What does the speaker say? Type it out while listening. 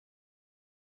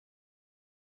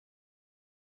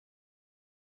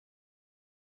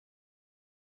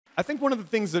I think one of the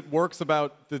things that works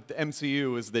about the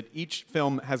MCU is that each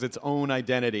film has its own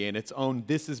identity and its own.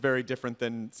 This is very different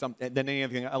than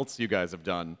anything else you guys have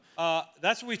done.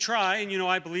 That's what we try, and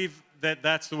I believe that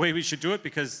that's the way we should do it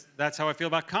because that's how I feel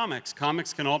about comics.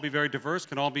 Comics can all be very diverse,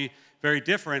 can all be very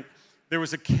different. There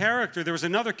was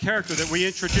another character that we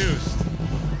introduced.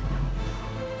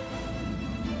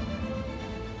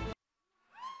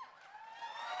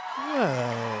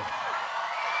 Whoa.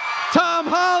 Tom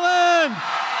Holland!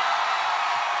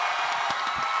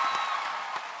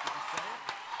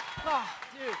 Oh,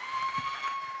 dude.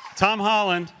 Tom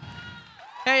Holland.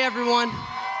 Hey, everyone.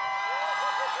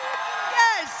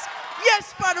 Yes! Yes,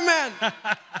 Spider-Man!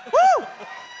 Woo!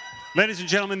 Ladies and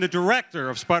gentlemen, the director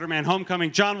of Spider-Man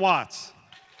Homecoming, Jon Watts.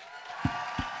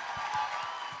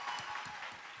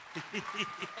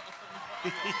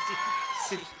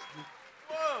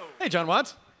 Hey, Jon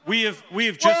Watts. We have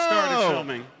just started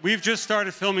filming. We've just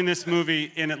started filming this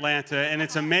movie in Atlanta, and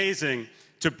it's amazing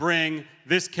to bring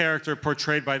this character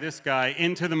portrayed by this guy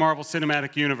into the Marvel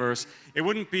Cinematic Universe. It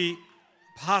wouldn't be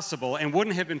possible and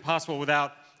wouldn't have been possible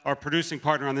without our producing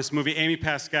partner on this movie, Amy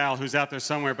Pascal, who's out there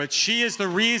somewhere. But she is the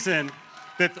reason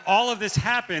that all of this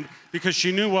happened because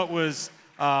she knew what was,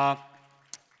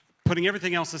 putting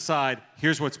everything else aside,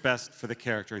 here's what's best for the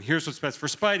character, and here's what's best for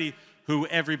Spidey, who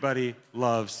everybody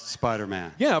loves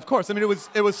Spider-Man. Yeah, of course. I mean,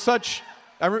 it was such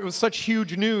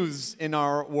huge news in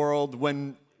our world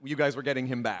when you guys were getting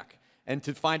him back. And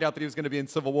to find out that he was going to be in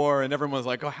Civil War, and everyone was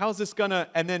like, oh, how's this gonna?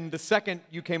 And then the second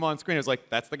you came on screen, it was like,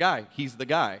 that's the guy. He's the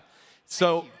guy.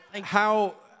 So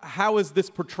how is this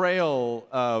portrayal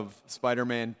of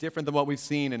Spider-Man different than what we've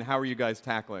seen, and how are you guys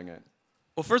tackling it?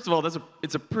 Well, first of all,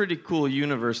 it's a pretty cool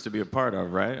universe to be a part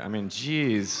of, right? I mean,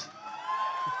 geez.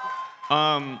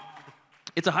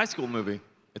 It's a high school movie.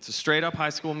 It's a straight-up high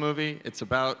school movie. It's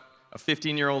about a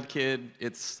 15-year-old kid.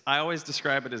 I always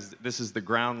describe it as this is the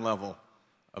ground level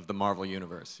of the Marvel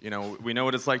Universe. You know, we know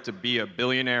what it's like to be a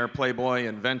billionaire playboy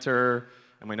inventor,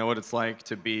 and we know what it's like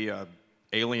to be an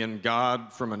alien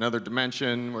god from another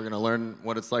dimension. We're going to learn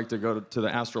what it's like to go to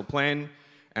the astral plane,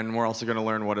 and we're also going to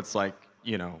learn what it's like,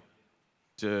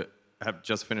 to have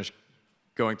just finished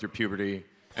going through puberty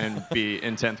and be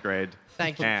in 10th grade.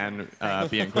 Thank you. And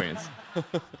be in Queens.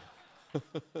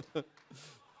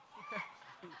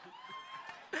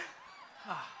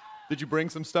 Did you bring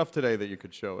some stuff today that you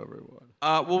could show everyone?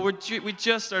 Well, we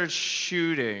just started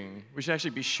shooting. We should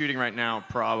actually be shooting right now,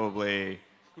 probably.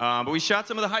 But we shot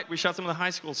some of the high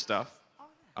school stuff,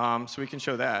 so we can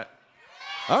show that.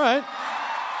 All right.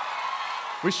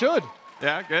 We should.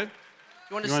 Yeah, good.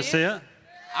 You want to see it?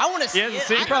 I want to see it.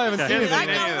 You probably haven't seen it. I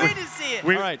can't wait to see it.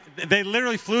 All right. They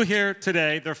literally flew here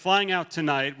today. They're flying out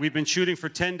tonight. We've been shooting for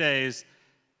 10 days,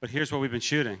 but here's what we've been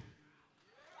shooting.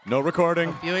 No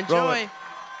recording. Hope you enjoy.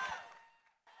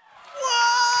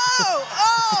 Whoa!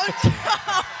 Oh,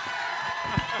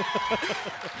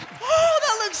 oh,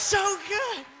 that looks so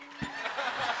good.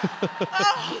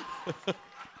 Oh,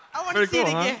 I want to see it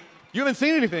again. You haven't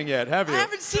seen anything yet, have you? I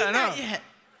haven't seen that yet.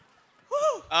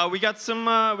 We got some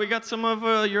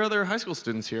of your other high school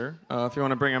students here. If you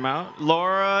want to bring them out,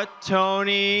 Laura,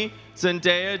 Tony,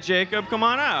 Zendaya, Jacob, come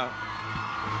on out.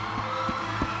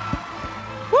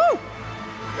 Woo!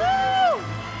 Woo!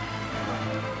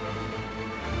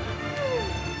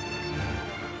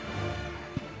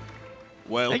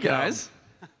 Welcome. Hey guys.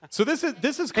 So this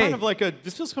is kind of like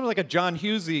this feels kind of like a John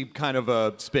Hughesy kind of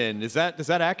a spin. Is that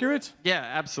accurate? Yeah,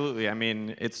 absolutely. I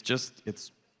mean, it's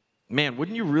man,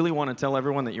 wouldn't you really want to tell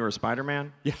everyone that you were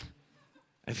Spider-Man? Yeah.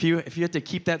 If you had to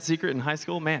keep that secret in high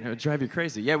school, man, it would drive you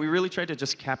crazy. Yeah, we really tried to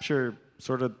just capture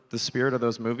sort of the spirit of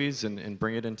those movies and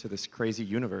bring it into this crazy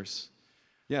universe.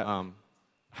 Yeah.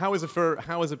 How has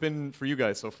it been for you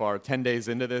guys so far? 10 days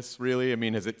into this, really? I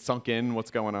mean, has it sunk in?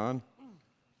 What's going on?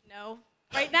 No.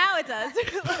 Right now it does.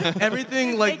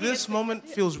 Everything like this moment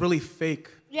feels really fake.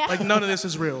 Yeah. Like none of this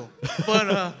is real.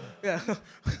 But yeah.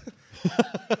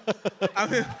 I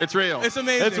mean, It's real. it's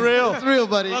amazing. It's real. It's real,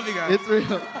 buddy. Love you guys. It's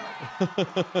real.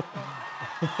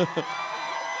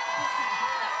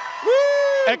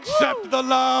 Accept the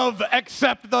love.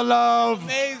 Accept the love.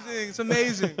 Amazing. It's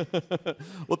amazing.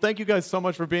 Well, thank you guys so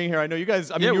much for being here. I know you guys.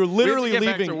 I mean, Yeah, you're we have to literally get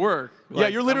leaving. back to work. Yeah,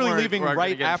 Like, you're I'm literally worried leaving we're gonna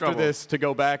right get in after trouble. this to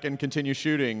go back and continue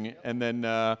shooting, and then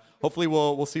hopefully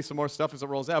we'll see some more stuff as it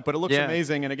rolls out. But it looks Yeah.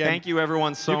 amazing, and again, Thank you,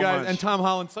 everyone, so you guys much. and Tom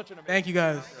Holland, such an amazing. Thank you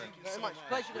guys. Very much.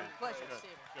 Pleasure to see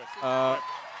you.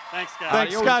 Thanks, guys.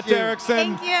 Thanks, Adios, Scott you.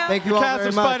 Derrickson. Thank you. Thank you all Cast very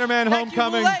of much. Spider-Man Thank you,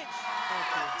 Homecoming. Will H.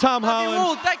 Tom Love you all.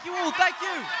 Holland. Thank you all. Thank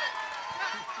you.